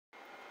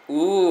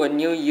Ooh, a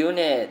new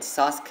unit,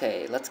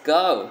 Sasuke. Let's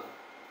go.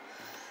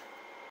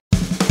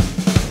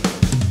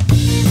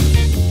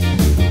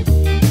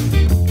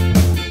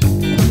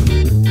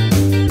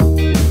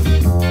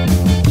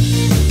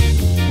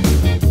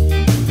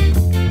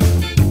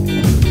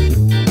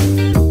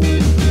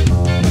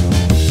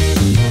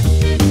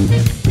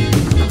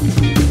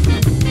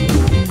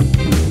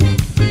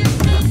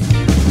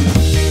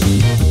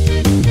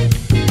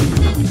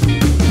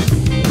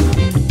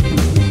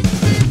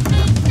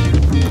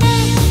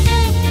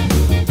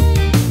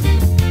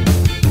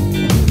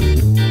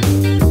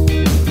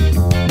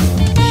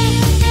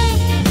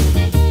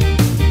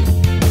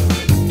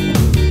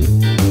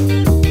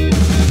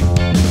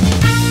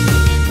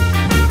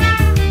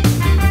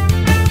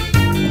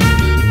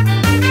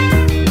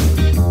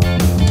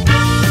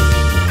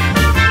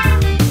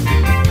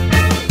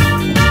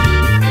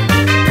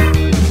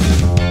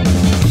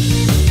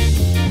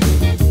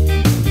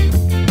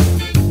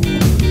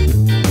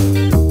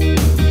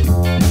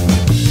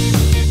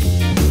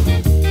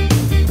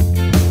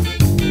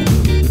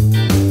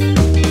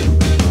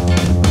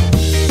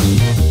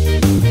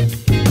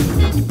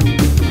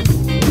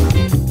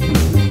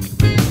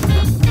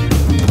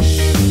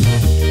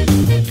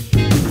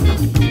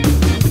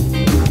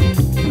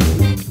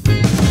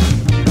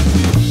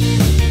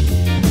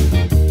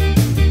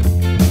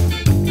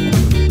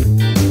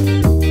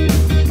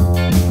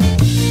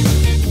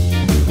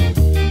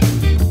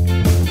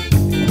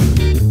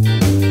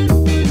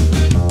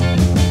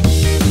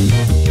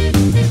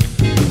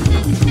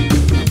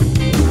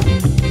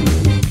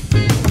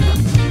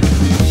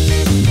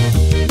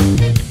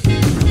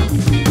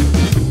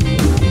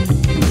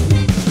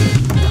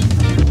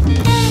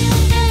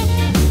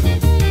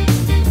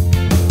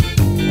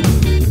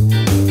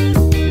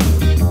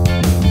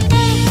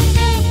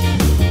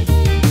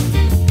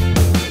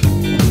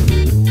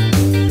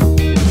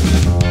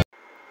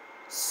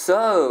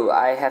 So,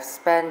 I have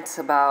spent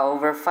about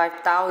over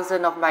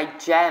 5,000 of my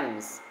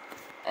gems,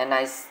 and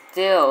I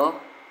still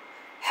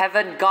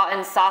haven't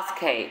gotten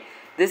Sasuke.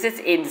 This is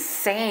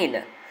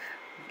insane.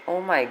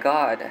 Oh my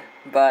god.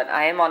 But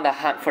I am on the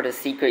hunt for the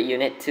secret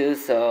unit too,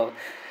 so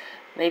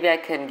maybe I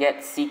can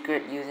get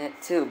secret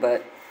unit too,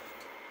 but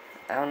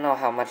I don't know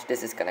how much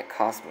this is gonna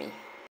cost me.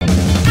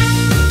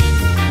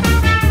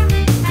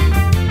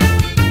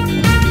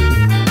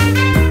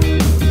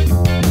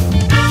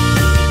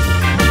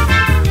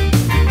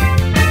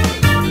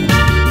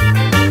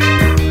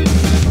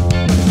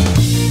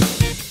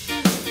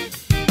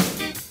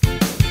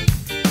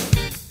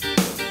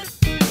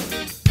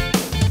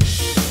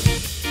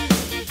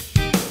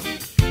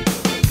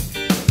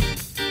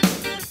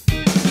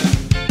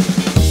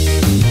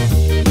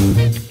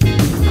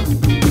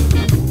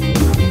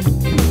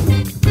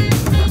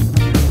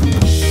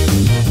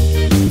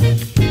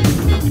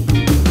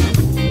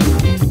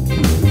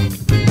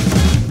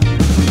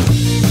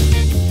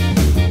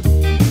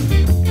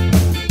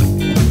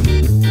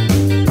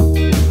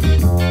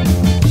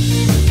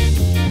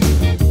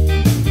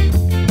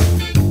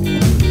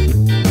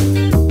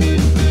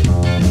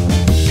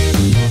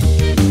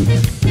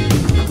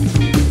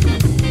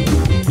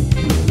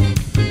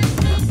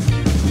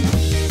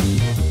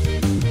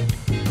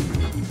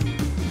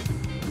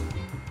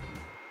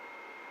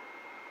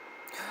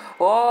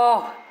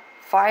 Oh,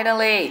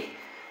 finally!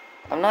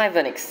 I'm not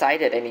even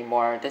excited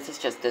anymore. This is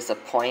just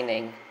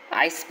disappointing.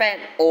 I spent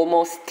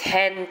almost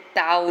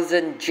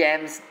 10,000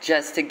 gems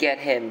just to get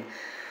him.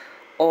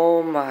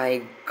 Oh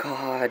my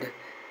god.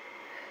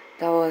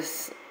 That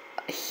was...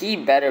 He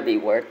better be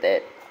worth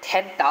it.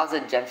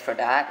 10,000 gems for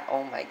that?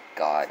 Oh my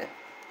god.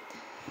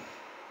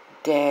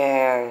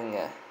 Dang.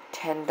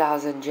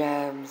 10,000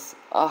 gems.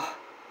 Oh.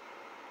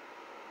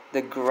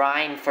 The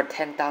grind for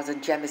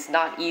 10,000 gems is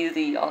not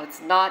easy. Oh,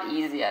 it's not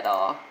easy at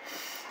all.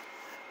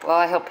 Well,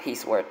 I hope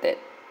he's worth it.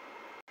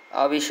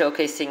 I'll be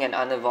showcasing an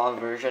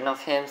unevolved version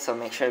of him, so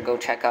make sure to go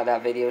check out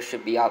that video.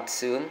 Should be out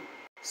soon.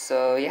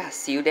 So yeah,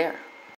 see you there.